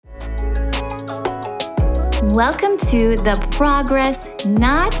Welcome to the Progress,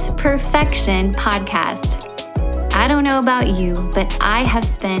 Not Perfection podcast. I don't know about you, but I have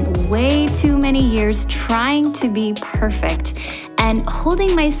spent way too many years trying to be perfect and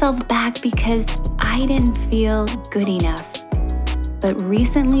holding myself back because I didn't feel good enough. But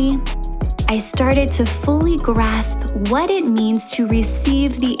recently, I started to fully grasp what it means to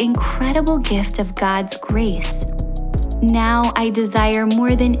receive the incredible gift of God's grace. Now I desire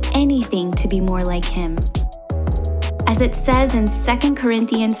more than anything to be more like Him. As it says in 2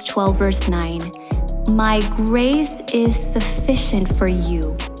 Corinthians 12, verse 9, "My grace is sufficient for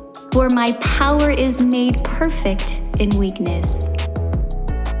you, for my power is made perfect in weakness."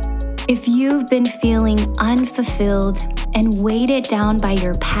 If you've been feeling unfulfilled and weighted down by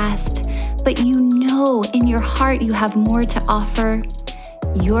your past, but you know in your heart you have more to offer,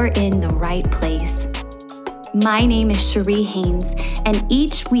 you're in the right place. My name is Cherie Haynes, and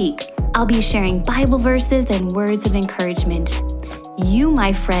each week I'll be sharing Bible verses and words of encouragement. You,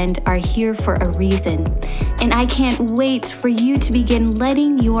 my friend, are here for a reason, and I can't wait for you to begin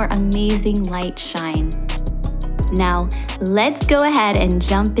letting your amazing light shine. Now, let's go ahead and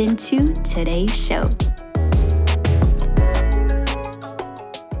jump into today's show.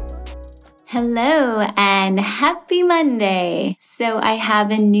 Hello and happy Monday. So I have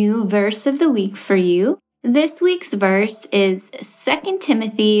a new verse of the week for you. This week's verse is 2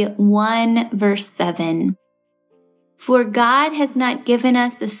 Timothy 1 verse 7. "For God has not given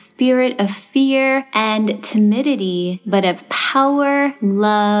us a spirit of fear and timidity, but of power,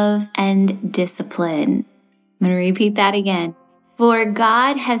 love, and discipline." I'm going to repeat that again. "For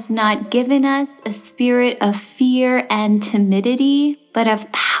God has not given us a spirit of fear and timidity, but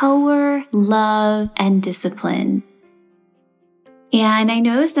of power, love, and discipline." And I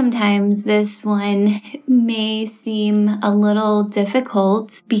know sometimes this one may seem a little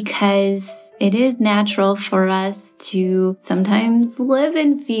difficult because it is natural for us to sometimes live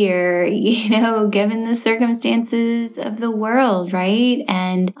in fear, given the circumstances of the world, right?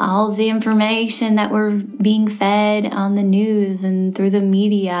 And all the information that we're being fed on the news and through the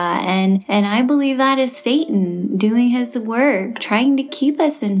media. And I believe that is Satan doing his work, trying to keep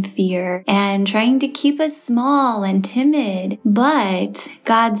us in fear and trying to keep us small and timid. But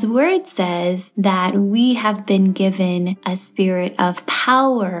God's word says that we have been given a spirit of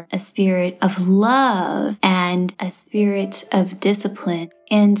power, a spirit of love, and a spirit of discipline.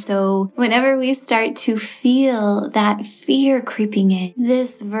 And so whenever we start to feel that fear creeping in,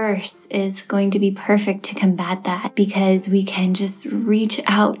 this verse is going to be perfect to combat that, because we can just reach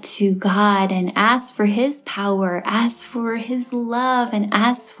out to God and ask for His power, ask for His love, and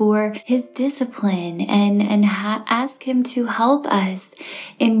ask for His discipline, and ask Him to help us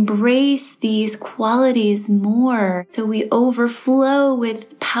embrace these qualities more. So we overflow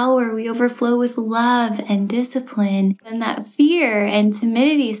with power, we overflow with love and discipline, and that fear and timidity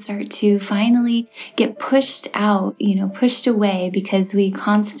start to finally get pushed out, pushed away, because we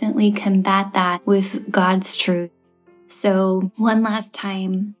constantly combat that with God's truth. So one last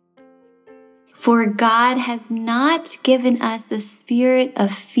time. "For God has not given us a spirit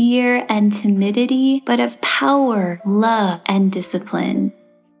of fear and timidity, but of power, love, and discipline."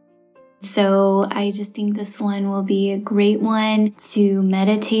 So I just think this one will be a great one to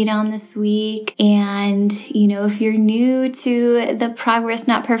meditate on this week. And, if you're new to the Progress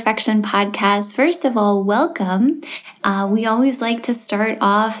Not Perfection podcast, first of all, welcome. We always like to start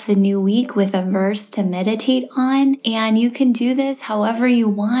off the new week with a verse to meditate on, and you can do this however you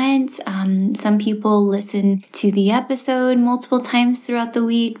want. Some people listen to the episode multiple times throughout the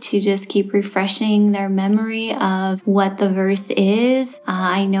week to just keep refreshing their memory of what the verse is.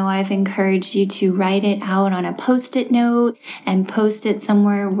 I know I've encourage you to write it out on a Post-it note and post it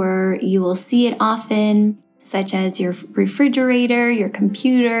somewhere where you will see it often, such as your refrigerator, your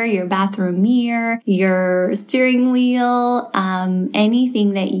computer, your bathroom mirror, your steering wheel,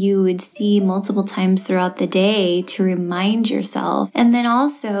 anything that you would see multiple times throughout the day to remind yourself. And then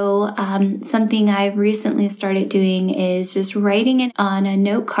also, something I've recently started doing is just writing it on a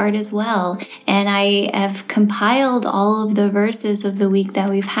note card as well. And I have compiled all of the verses of the week that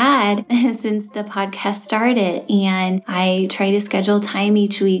we've had since the podcast started. And I try to schedule time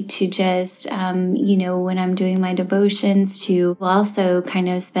each week to just, when I'm doing my devotions, to also kind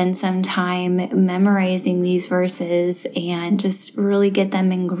of spend some time memorizing these verses and just really get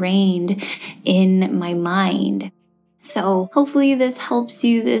them ingrained in my mind. So hopefully this helps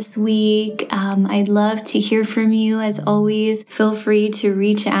you this week. I'd love to hear from you. As always, feel free to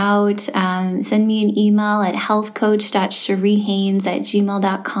reach out. Send me an email at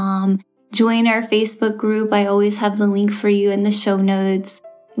healthcoach.cheriehaines@gmail.com. Join our Facebook group. I always have the link for you in the show notes.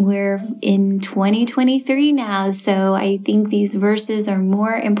 We're in 2023 now, so I think these verses are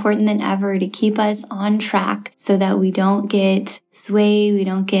more important than ever to keep us on track so that we don't get swayed, we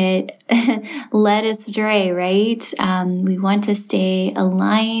don't get led astray, right? We want to stay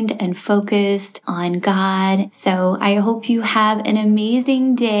aligned and focused on God. So I hope you have an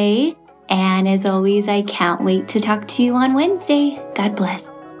amazing day. And as always, I can't wait to talk to you on Wednesday. God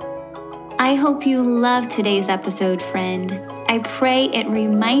bless. I hope you loved today's episode, friend. I pray it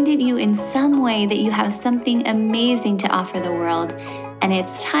reminded you in some way that you have something amazing to offer the world, and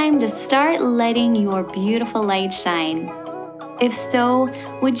it's time to start letting your beautiful light shine. If so,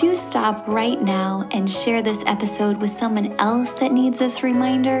 would you stop right now and share this episode with someone else that needs this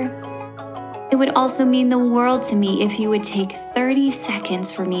reminder? It would also mean the world to me if you would take 30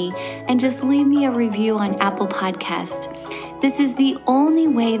 seconds for me and just leave me a review on Apple Podcast. This is the only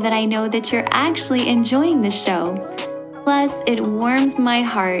way that I know that you're actually enjoying the show. Plus, it warms my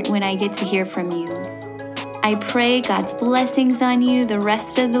heart when I get to hear from you. I pray God's blessings on you the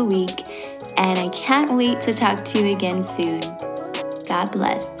rest of the week, and I can't wait to talk to you again soon. God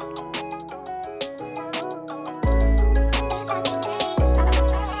bless.